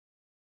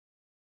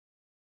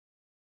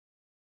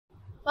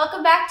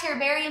Welcome back to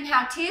Herbarium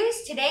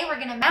How-Tos. Today we're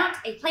going to mount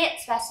a plant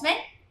specimen.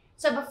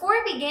 So before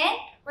we begin,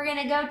 we're going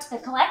to go to the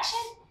collection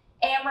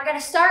and we're going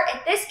to start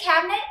at this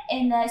cabinet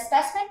in the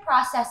specimen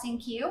processing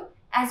queue.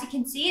 As you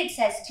can see, it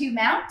says to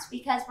mount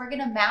because we're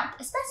going to mount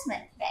a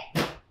specimen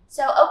today.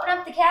 So open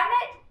up the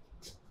cabinet,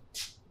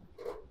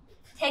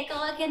 take a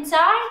look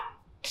inside,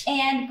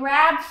 and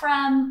grab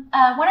from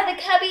one of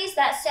the cubbies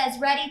that says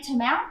ready to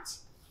mount.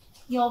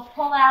 You'll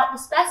pull out the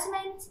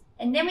specimens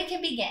and then we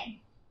can begin.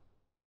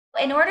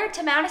 In order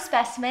to mount a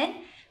specimen,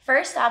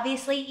 first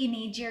obviously you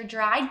need your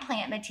dried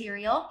plant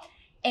material,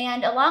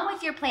 and along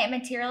with your plant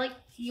material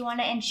you want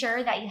to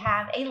ensure that you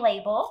have a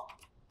label.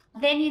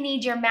 Then you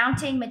need your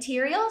mounting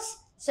materials,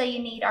 so you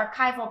need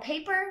archival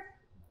paper,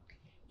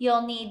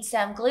 you'll need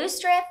some glue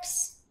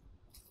strips,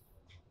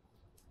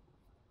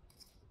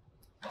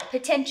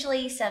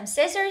 potentially some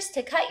scissors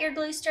to cut your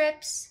glue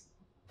strips,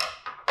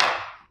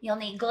 you'll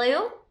need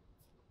glue,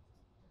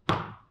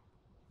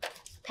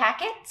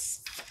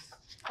 packets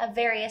of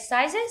various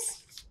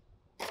sizes.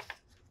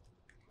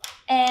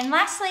 And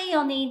lastly,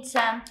 you'll need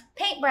some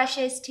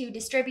paintbrushes to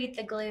distribute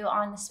the glue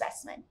on the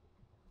specimen.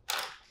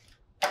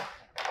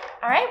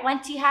 All right,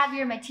 once you have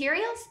your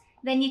materials,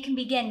 then you can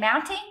begin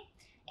mounting.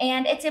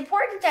 And it's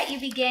important that you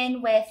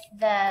begin with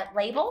the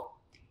label.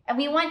 And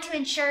we want to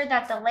ensure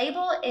that the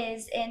label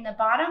is in the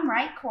bottom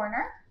right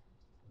corner,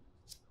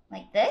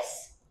 like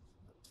this.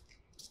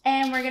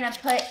 And we're gonna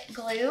put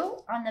glue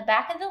on the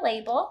back of the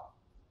label.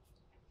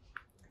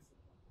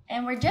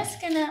 And we're just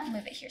gonna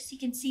move it here so you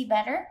can see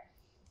better.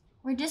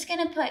 We're just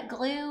gonna put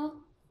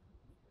glue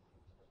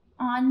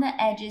on the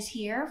edges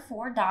here,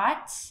 4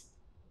 dots.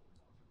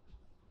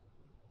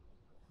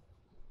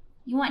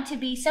 You want to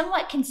be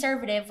somewhat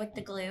conservative with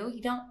the glue.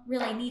 You don't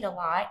really need a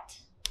lot.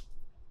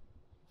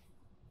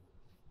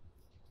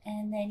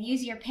 And then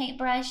use your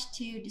paintbrush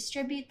to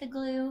distribute the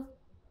glue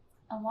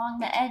along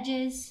the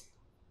edges,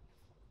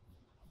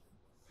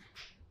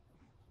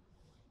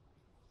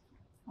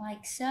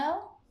 like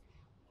so.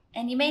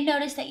 And you may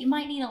notice that you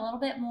might need a little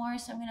bit more,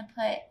 so I'm going to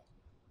put a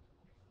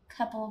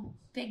couple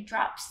big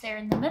drops there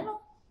in the middle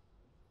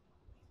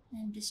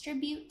and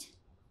distribute.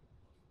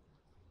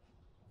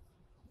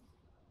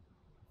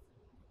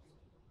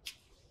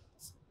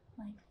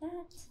 Like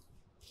that.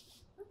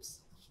 Oops.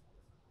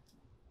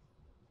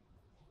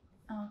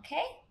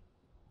 Okay.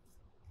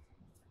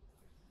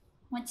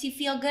 Once you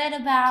feel good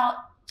about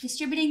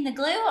distributing the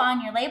glue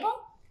on your label,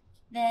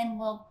 then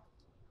we'll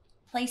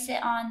place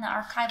it on the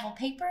archival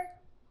paper.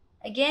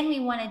 Again, we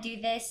want to do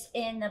this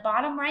in the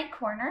bottom right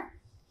corner.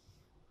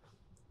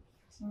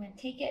 So I'm going to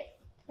take it,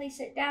 place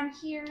it down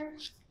here,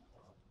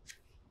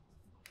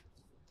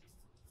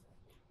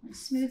 and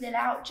smooth it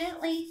out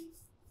gently.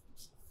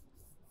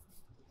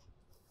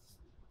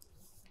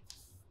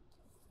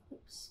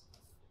 Oops.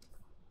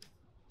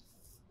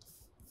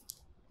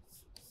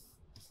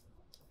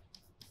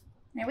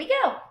 There we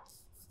go.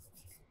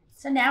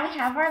 So now we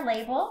have our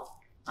label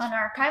on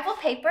our archival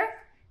paper,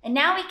 and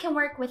now we can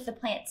work with the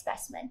plant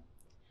specimen.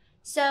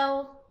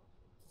 So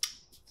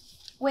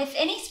with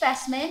any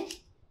specimen,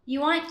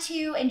 you want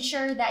to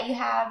ensure that you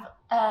have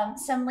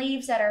some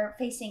leaves that are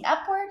facing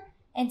upward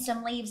and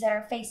some leaves that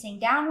are facing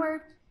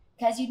downward,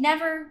 because you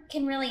never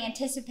can really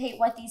anticipate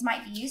what these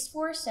might be used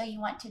for. So you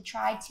want to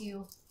try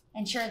to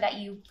ensure that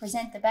you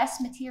present the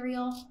best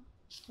material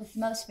with the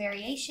most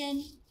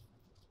variation.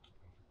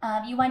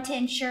 You want to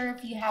ensure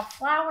if you have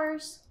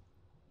flowers,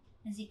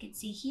 as you can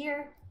see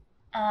here,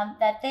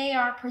 that they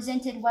are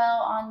presented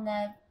well on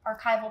the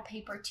archival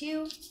paper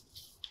too.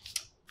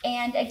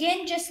 And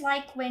again, just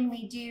like when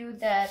we do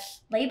the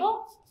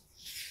label,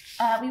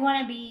 we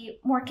want to be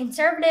more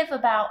conservative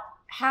about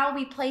how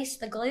we place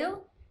the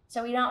glue.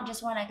 So we don't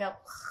just want to go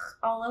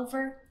all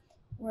over.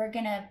 We're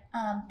gonna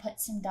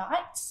put some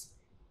dots.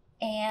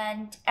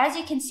 And as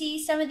you can see,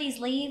 some of these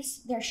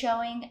leaves, they're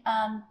showing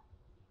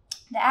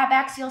the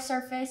abaxial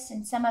surface,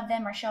 and some of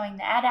them are showing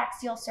the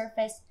adaxial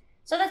surface.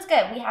 So that's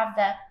good. We have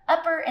the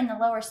upper and the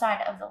lower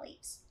side of the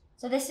leaves.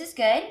 So this is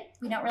good.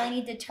 We don't really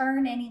need to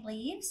turn any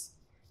leaves.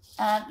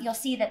 You'll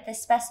see that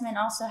this specimen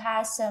also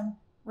has some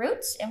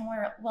roots, and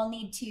we'll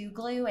need to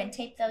glue and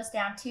tape those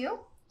down too.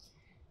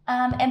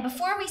 And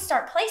before we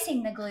start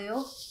placing the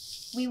glue,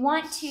 we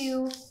want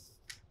to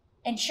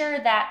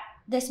ensure that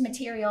this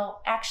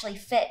material actually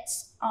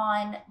fits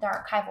on the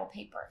archival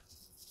paper.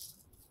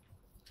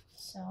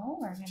 So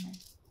we're gonna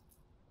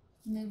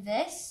move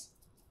this.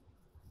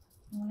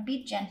 You wanna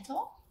be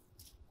gentle.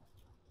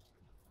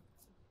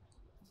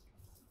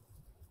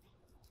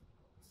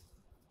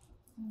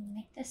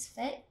 Make this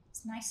fit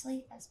as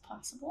nicely as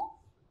possible.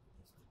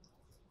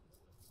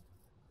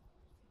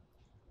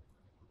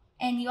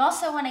 And you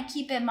also want to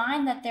keep in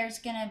mind that there's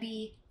going to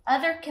be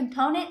other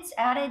components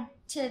added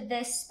to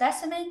this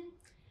specimen.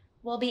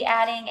 We'll be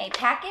adding a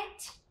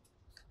packet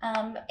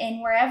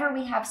in wherever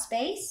we have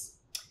space.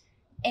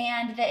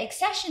 And the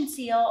accession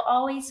seal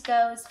always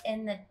goes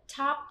in the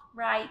top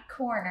right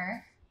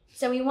corner.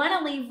 So we want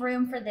to leave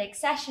room for the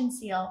accession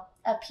seal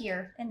up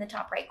here in the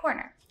top right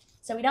corner.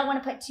 So we don't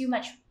want to put too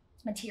much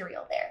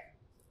material there.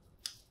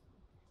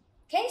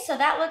 Okay, so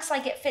that looks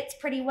like it fits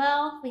pretty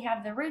well. We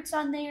have the roots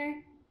on there,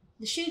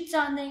 the shoots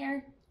on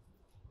there,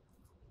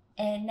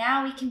 and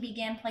now we can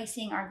begin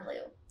placing our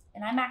glue.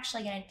 And I'm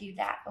actually going to do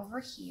that over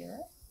here.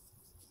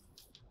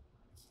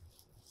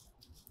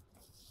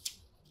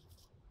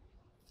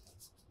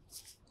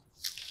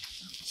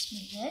 I'll just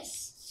move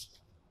this.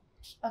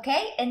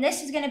 Okay, and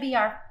this is going to be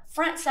our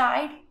front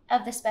side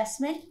of the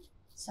specimen.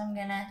 So I'm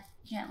going to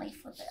gently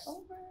flip it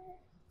over.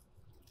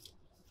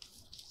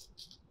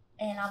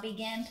 And I'll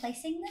begin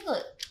placing the glue.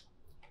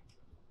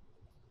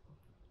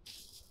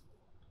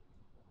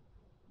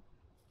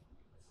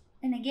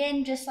 And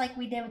again, just like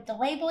we did with the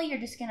label, you're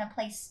just going to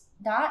place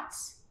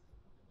dots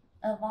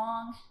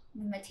along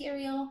the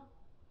material.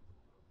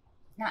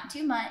 Not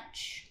too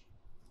much.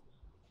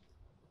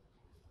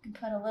 You can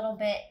put a little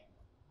bit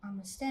on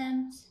the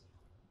stems.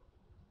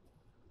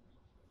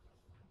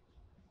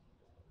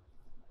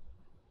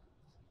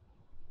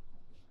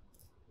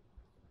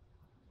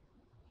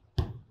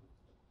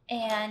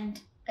 And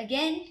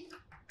again,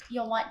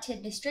 you'll want to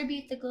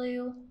distribute the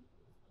glue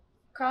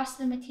across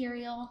the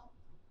material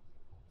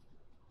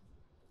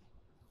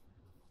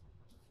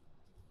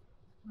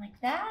like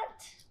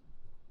that.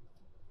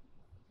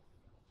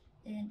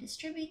 And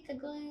distribute the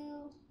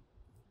glue.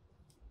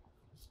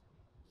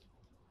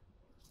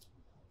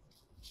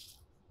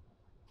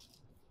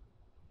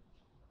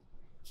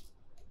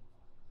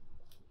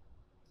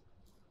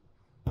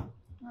 Well,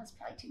 that's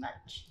probably too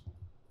much.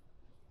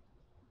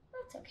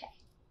 That's okay.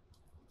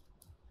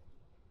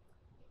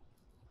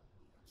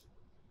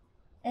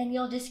 And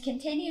you'll just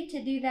continue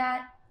to do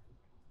that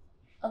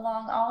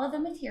along all of the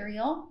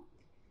material.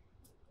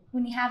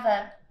 When you have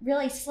a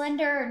really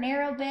slender or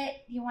narrow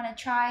bit, you want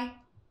to try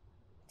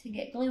to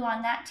get glue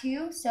on that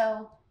too,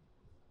 so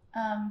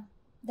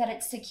that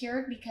it's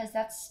secured, because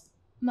that's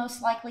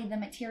most likely the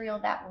material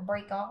that will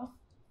break off.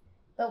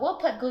 But we'll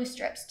put glue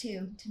strips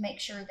too to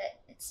make sure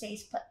that it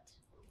stays put.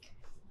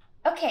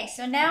 Okay,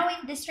 so now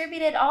we've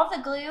distributed all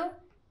the glue,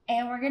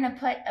 and we're going to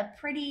put a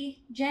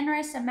pretty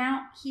generous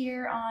amount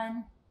here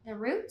on the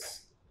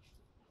roots.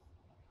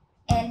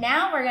 And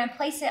now we're going to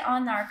place it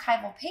on the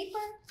archival paper.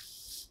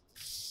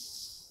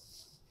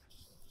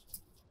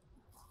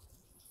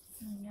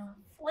 And you'll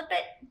flip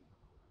it.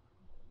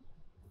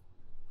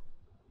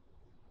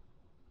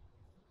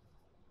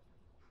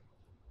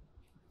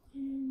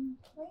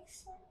 And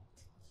place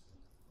it.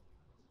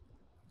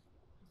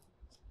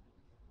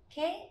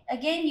 Okay,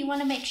 again, you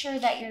want to make sure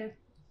that you're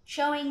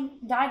showing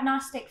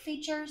diagnostic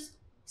features.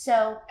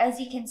 So as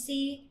you can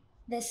see,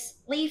 this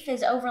leaf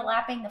is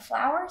overlapping the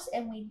flowers,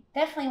 and we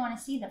definitely want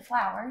to see the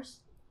flowers.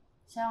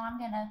 So I'm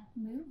going to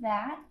move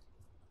that.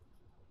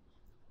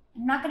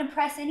 I'm not going to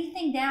press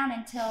anything down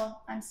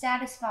until I'm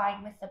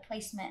satisfied with the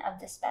placement of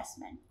the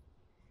specimen.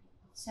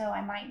 So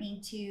I might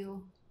need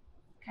to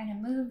kind of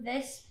move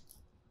this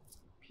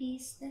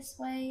piece this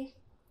way.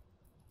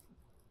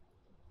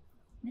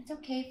 And it's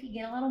okay if you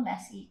get a little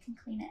messy, you can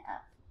clean it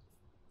up.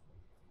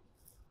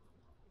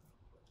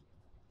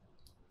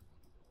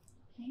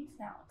 Okay, so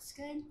that looks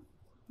good.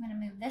 I'm going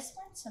to move this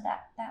one so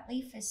that that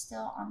leaf is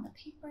still on the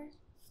paper.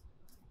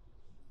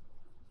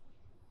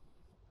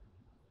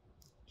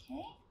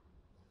 Okay.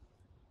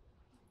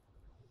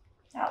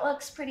 That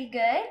looks pretty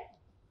good.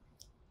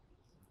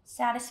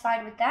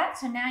 Satisfied with that.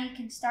 So now you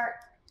can start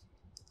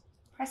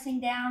pressing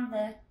down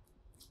the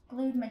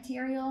glued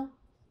material.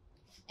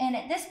 And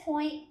at this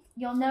point,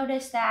 you'll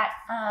notice that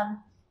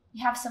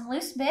you have some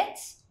loose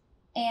bits.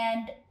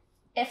 And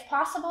if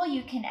possible,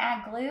 you can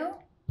add glue,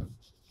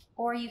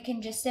 or you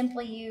can just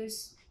simply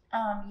use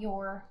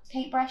your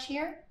paintbrush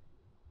here,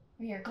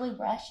 or your glue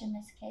brush in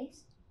this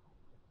case,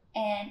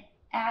 and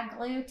add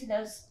glue to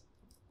those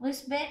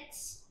loose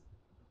bits.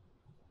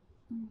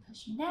 And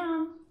push them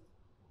down.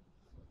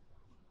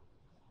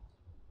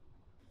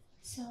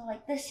 So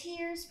like this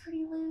here is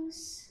pretty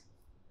loose.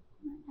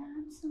 I'm gonna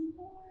add some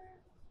more.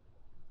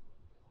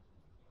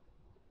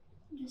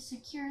 Just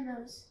secure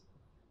those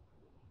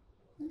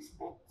loose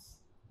bits.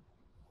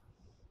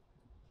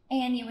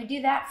 And you would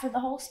do that for the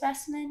whole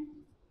specimen.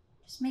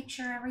 Just make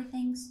sure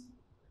everything's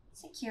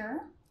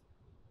secure.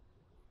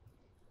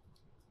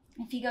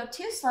 If you go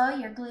too slow,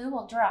 your glue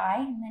will dry,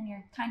 and then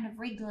you're kind of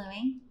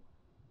re-gluing.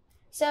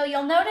 So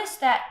you'll notice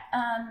that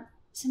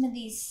some of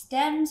these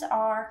stems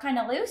are kind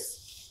of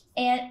loose,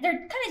 and they're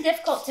kind of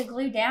difficult to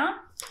glue down.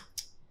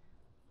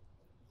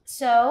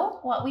 So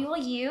what we will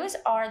use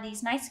are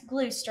these nice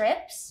glue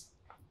strips.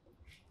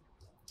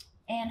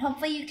 And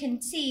hopefully you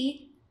can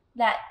see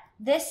that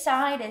this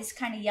side is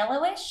kind of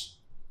yellowish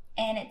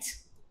and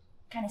it's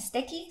kind of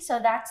sticky. So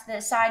that's the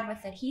side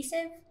with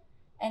adhesive.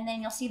 And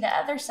then you'll see the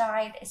other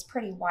side is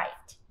pretty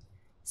white.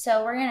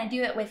 So we're going to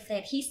do it with the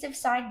adhesive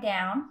side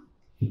down.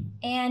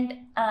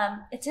 And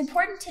it's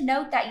important to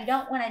note that you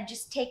don't want to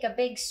just take a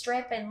big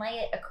strip and lay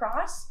it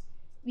across,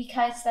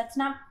 because that's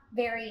not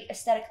very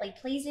aesthetically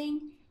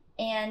pleasing.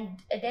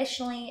 And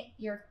additionally,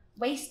 you're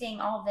wasting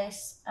all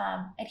this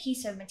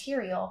adhesive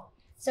material.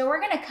 So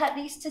we're going to cut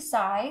these to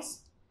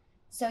size.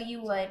 So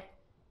you would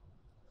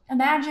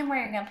imagine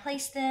where you're going to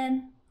place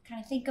them,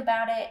 kind of think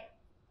about it,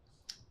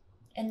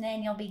 And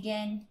then you'll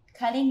begin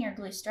cutting your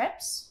glue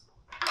strips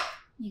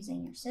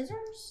using your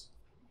scissors.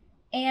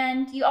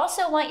 And you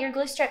also want your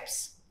glue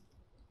strips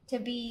to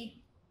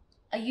be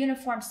a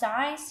uniform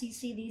size. You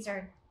see these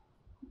are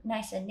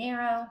nice and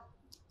narrow,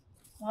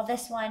 while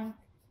this one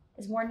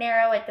is more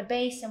narrow at the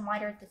base and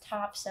wider at the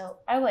top, so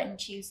I wouldn't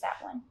choose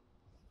that one.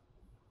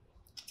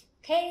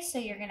 Okay, so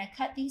you're gonna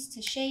cut these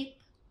to shape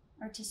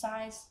or to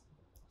size.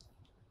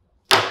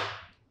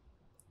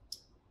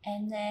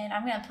 And then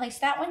I'm gonna place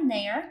that one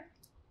there.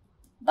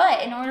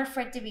 But in order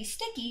for it to be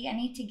sticky, I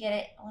need to get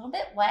it a little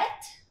bit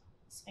wet.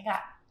 So I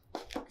got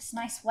this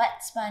nice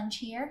wet sponge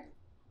here.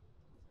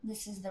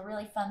 This is the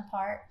really fun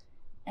part.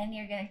 And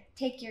you're gonna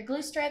take your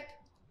glue strip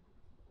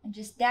and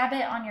just dab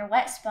it on your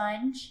wet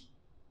sponge.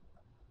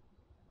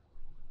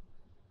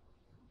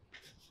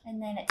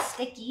 And then it's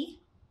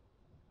sticky.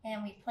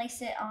 And we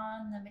place it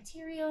on the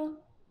material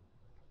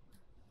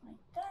like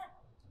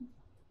that.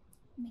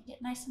 Make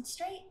it nice and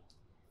straight.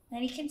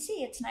 Then you can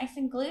see it's nice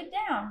and glued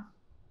down.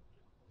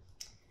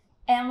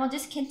 And we'll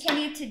just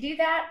continue to do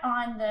that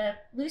on the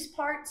loose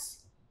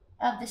parts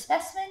of the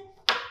specimen.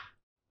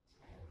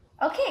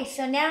 Okay,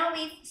 so now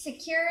we've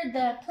secured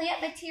the plant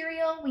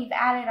material. We've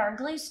added our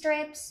glue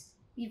strips.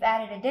 We've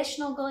added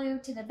additional glue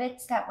to the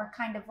bits that were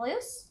kind of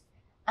loose.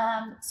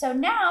 So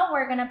now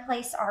we're gonna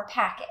place our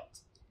packet.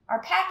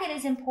 Our packet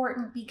is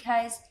important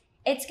because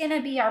it's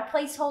gonna be our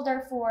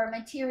placeholder for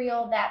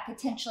material that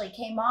potentially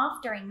came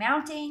off during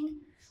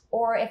mounting,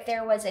 or if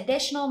there was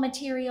additional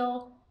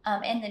material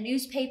in the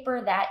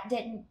newspaper that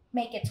didn't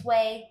make its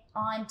way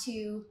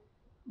onto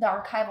the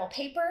archival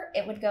paper,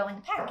 it would go in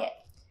the packet.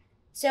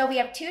 So we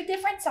have two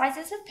different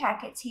sizes of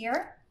packets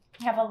here.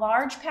 We have a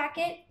large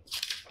packet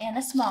and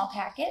a small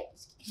packet.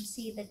 You can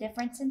see the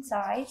difference in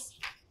size.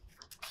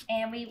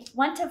 And we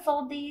want to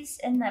fold these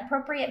in the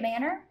appropriate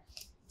manner.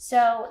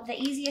 So the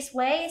easiest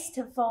way is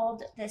to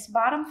fold this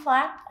bottom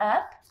flap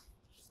up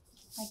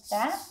like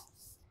that.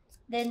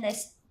 Then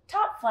this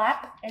top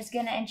flap is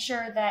going to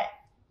ensure that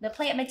the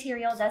plant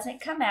material doesn't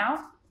come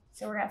out.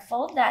 So we're going to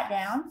fold that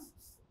down.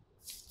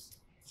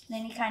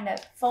 Then you kind of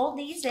fold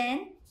these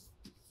in,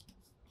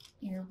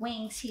 your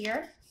wings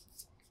here.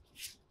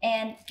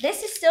 And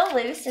this is still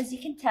loose, as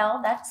you can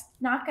tell. That's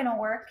not going to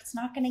work. It's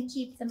not going to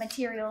keep the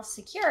material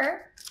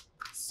secure.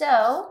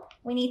 So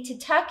we need to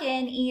tuck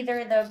in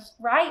either the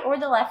right or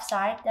the left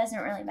side, doesn't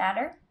really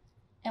matter.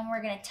 And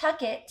we're going to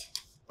tuck it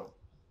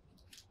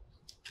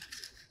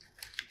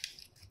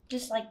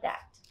just like that.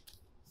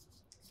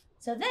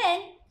 So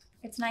then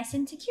it's nice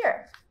and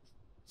secure.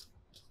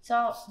 So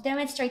I'll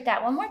demonstrate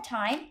that one more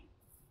time.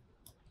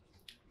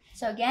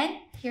 So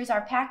again, here's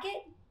our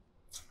packet.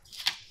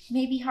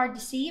 Maybe hard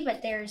to see,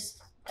 but there's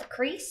a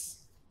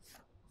crease.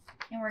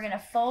 And we're going to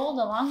fold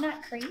along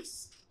that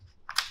crease.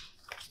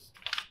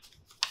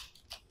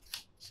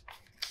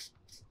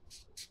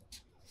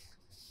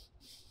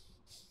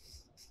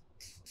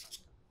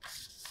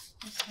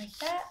 Just like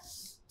that.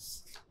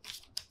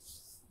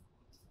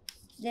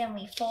 Then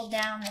we fold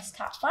down this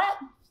top flap,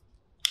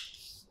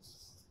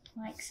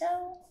 like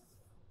so.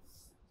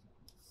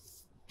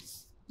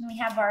 And we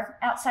have our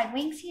outside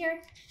wings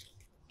here.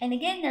 And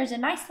again, there's a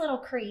nice little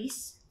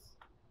crease.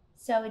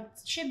 So it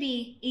should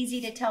be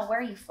easy to tell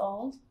where you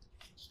fold.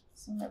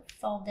 So I'm going to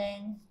fold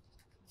in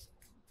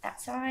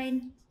that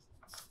side.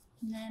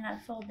 And then I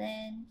fold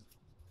in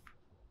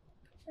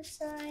this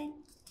side.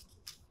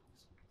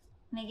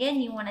 And again,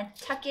 you want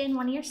to tuck in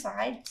one of your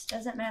sides.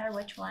 Doesn't matter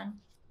which one.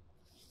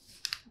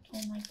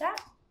 Tuck in like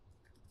that.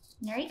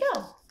 And there you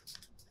go.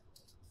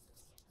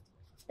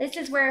 This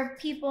is where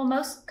people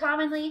most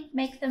commonly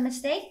make the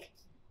mistake.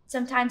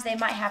 Sometimes they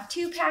might have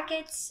two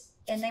packets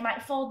and they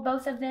might fold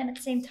both of them at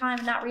the same time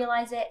and not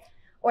realize it,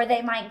 or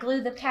they might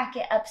glue the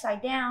packet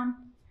upside down.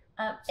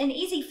 An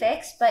easy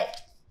fix, but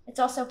it's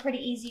also pretty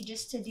easy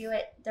just to do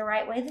it the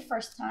right way the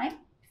first time,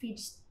 if you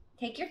just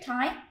take your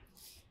time.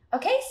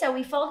 Okay, so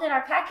we folded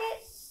our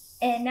packet,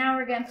 and now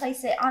we're going to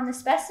place it on the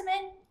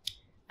specimen.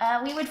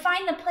 We would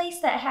find the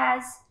place that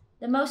has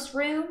the most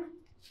room,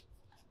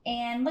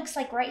 and looks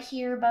like right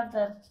here above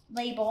the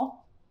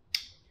label,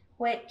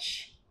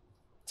 which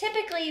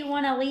typically you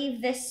want to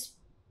leave this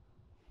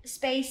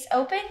space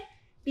open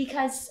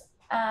because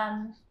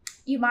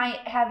you might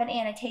have an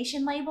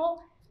annotation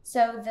label,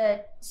 so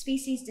the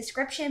species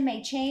description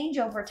may change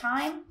over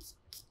time,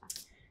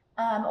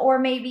 or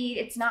maybe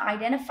it's not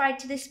identified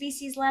to the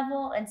species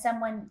level and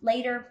someone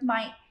later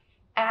might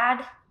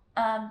add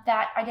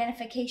that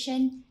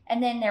identification,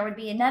 and then there would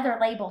be another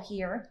label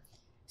here.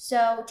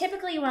 So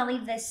typically you want to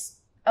leave this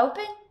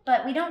open,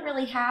 but we don't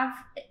really have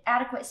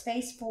adequate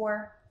space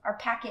for our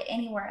packet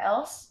anywhere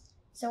else.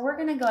 So we're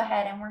going to go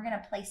ahead and we're going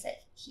to place it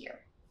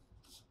here.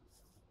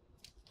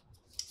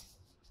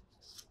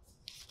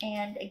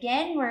 And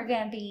again, we're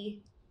going to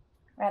be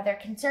rather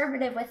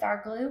conservative with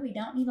our glue. We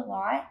don't need a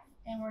lot.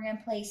 And we're going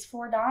to place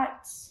 4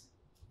 dots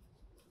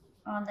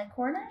on the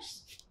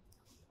corners.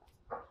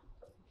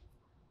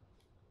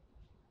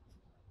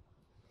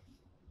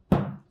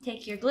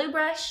 Take your glue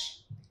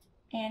brush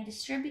and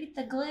distribute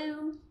the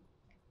glue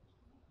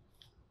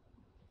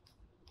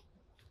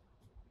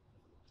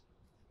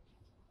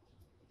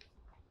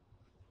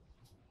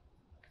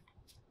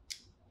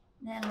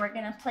Then we're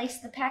going to place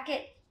the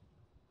packet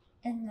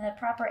in the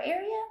proper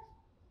area.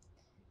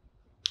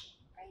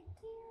 Right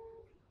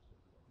there.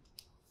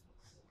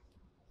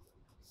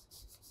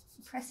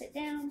 Press it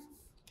down.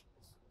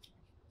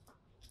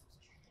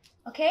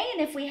 Okay,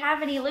 and if we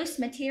have any loose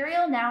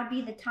material, now would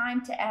be the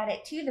time to add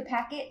it to the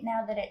packet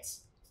now that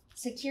it's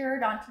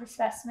secured onto the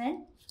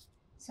specimen.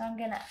 So I'm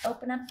going to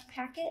open up the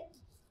packet.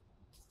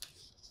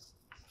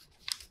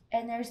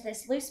 And there's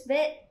this loose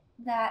bit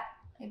that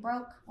I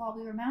broke while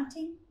we were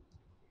mounting.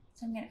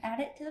 So I'm going to add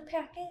it to the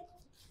packet.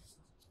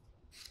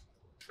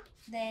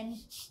 Then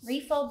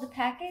refold the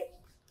packet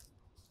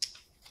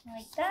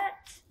like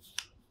that.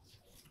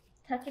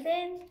 Tuck it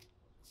in.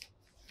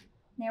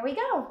 There we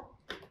go.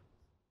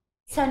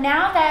 So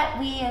now that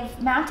we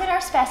have mounted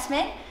our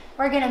specimen,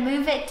 we're going to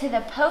move it to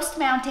the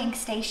post-mounting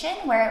station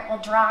where it will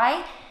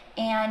dry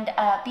and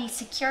be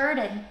secured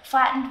and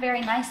flattened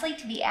very nicely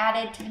to be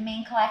added to the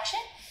main collection.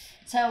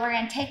 So we're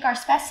going to take our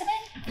specimen,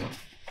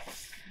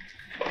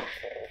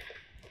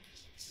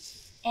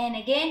 and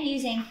again,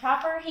 using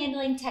proper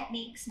handling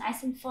techniques,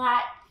 nice and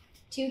flat,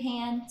 2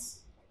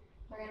 hands,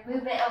 we're going to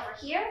move it over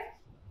here.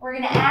 We're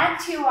going to add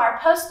to our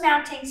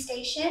post-mounting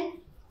station,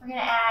 we're going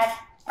to add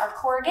our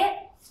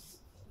corrugate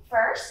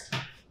first.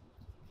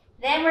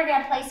 Then we're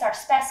going to place our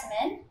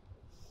specimen.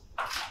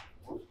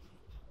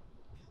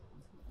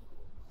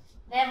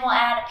 Then we'll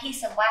add a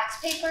piece of wax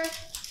paper.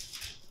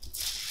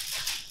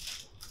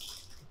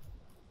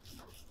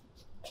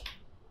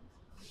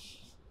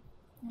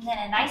 And then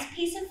a nice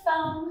piece of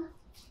foam.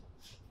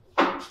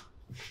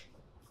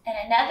 And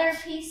another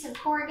piece of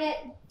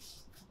corrugate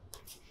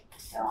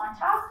go on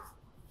top.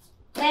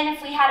 Then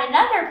if we had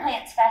another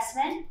plant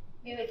specimen,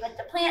 we would put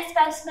the plant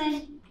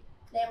specimen,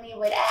 then we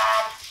would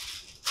add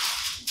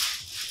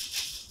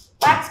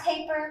wax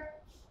paper,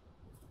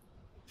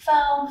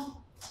 foam,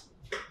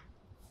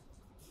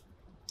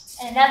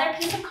 and another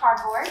piece of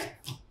cardboard.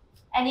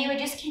 And you would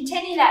just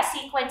continue that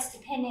sequence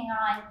depending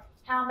on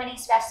how many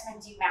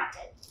specimens you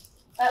mounted.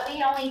 But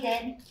we only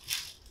did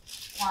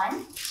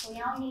 1, so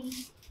we only need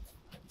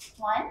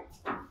 1.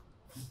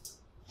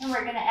 And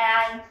we're going to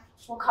add,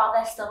 we'll call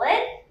this the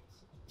lid.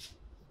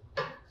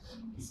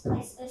 Just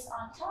place this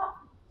on top.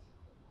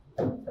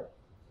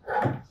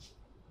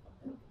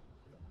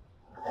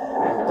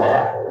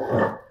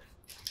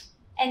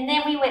 And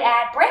then we would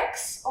add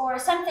bricks or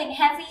something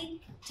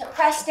heavy to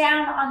press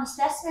down on the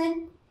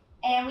specimen,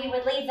 and we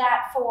would leave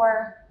that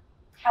for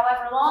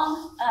however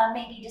long,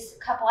 maybe just a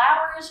couple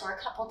hours or a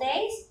couple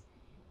days.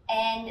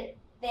 And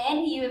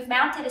then you've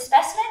mounted a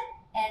specimen,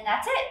 and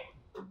that's it.